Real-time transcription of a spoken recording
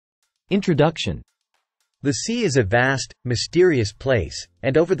Introduction. The sea is a vast, mysterious place,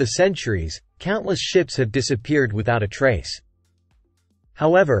 and over the centuries, countless ships have disappeared without a trace.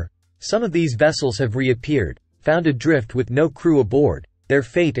 However, some of these vessels have reappeared, found adrift with no crew aboard, their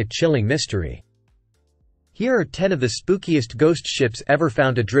fate a chilling mystery. Here are 10 of the spookiest ghost ships ever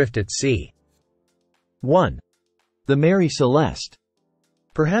found adrift at sea. 1. The Mary Celeste.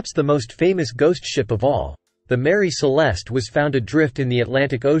 Perhaps the most famous ghost ship of all, the Mary Celeste was found adrift in the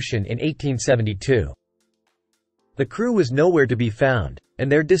Atlantic Ocean in 1872. The crew was nowhere to be found, and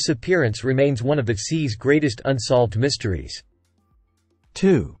their disappearance remains one of the sea's greatest unsolved mysteries.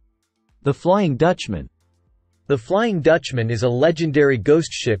 2. The Flying Dutchman. The Flying Dutchman is a legendary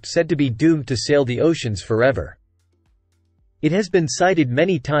ghost ship said to be doomed to sail the oceans forever. It has been sighted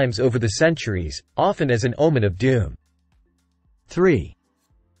many times over the centuries, often as an omen of doom. 3.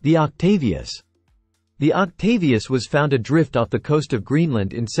 The Octavius. The Octavius was found adrift off the coast of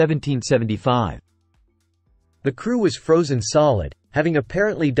Greenland in 1775. The crew was frozen solid, having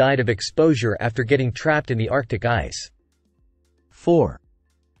apparently died of exposure after getting trapped in the Arctic ice. 4.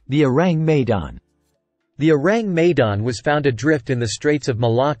 The Orang Medan. The Orang Medan was found adrift in the Straits of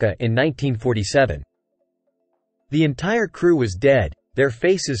Malacca in 1947. The entire crew was dead, their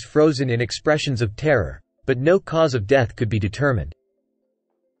faces frozen in expressions of terror, but no cause of death could be determined.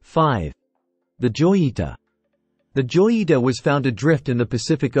 5. The Joyita. The Joyita was found adrift in the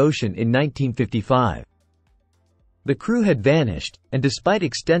Pacific Ocean in 1955. The crew had vanished, and despite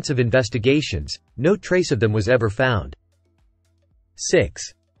extensive investigations, no trace of them was ever found.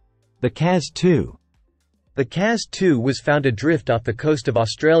 6. The Kaz-2. The Kaz-2 was found adrift off the coast of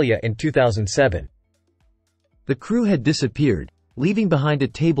Australia in 2007. The crew had disappeared, leaving behind a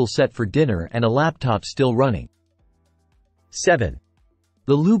table set for dinner and a laptop still running. 7.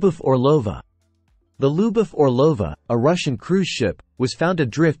 The Lyubov Orlova. The Lyubov Orlova, a Russian cruise ship, was found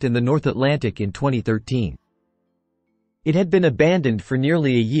adrift in the North Atlantic in 2013. It had been abandoned for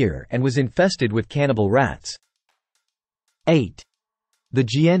nearly a year and was infested with cannibal rats. 8. The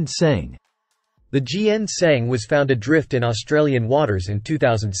Gienseng. The Gienseng was found adrift in Australian waters in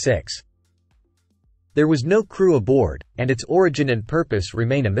 2006. There was no crew aboard, and its origin and purpose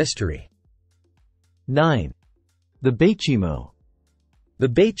remain a mystery. 9. The Beichimo. The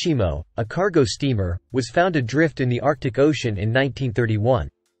Beichimo, a cargo steamer, was found adrift in the Arctic Ocean in 1931.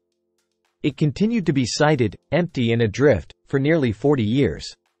 It continued to be sighted, empty and adrift, for nearly 40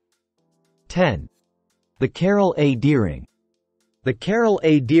 years. 10. The Carroll A. Deering. The Carroll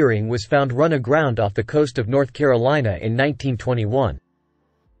A. Deering was found run aground off the coast of North Carolina in 1921.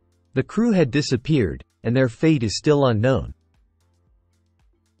 The crew had disappeared, and their fate is still unknown.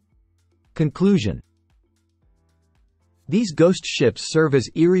 Conclusion. These ghost ships serve as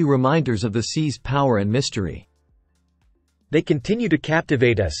eerie reminders of the sea's power and mystery. They continue to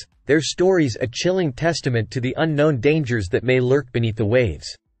captivate us, their stories a chilling testament to the unknown dangers that may lurk beneath the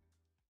waves.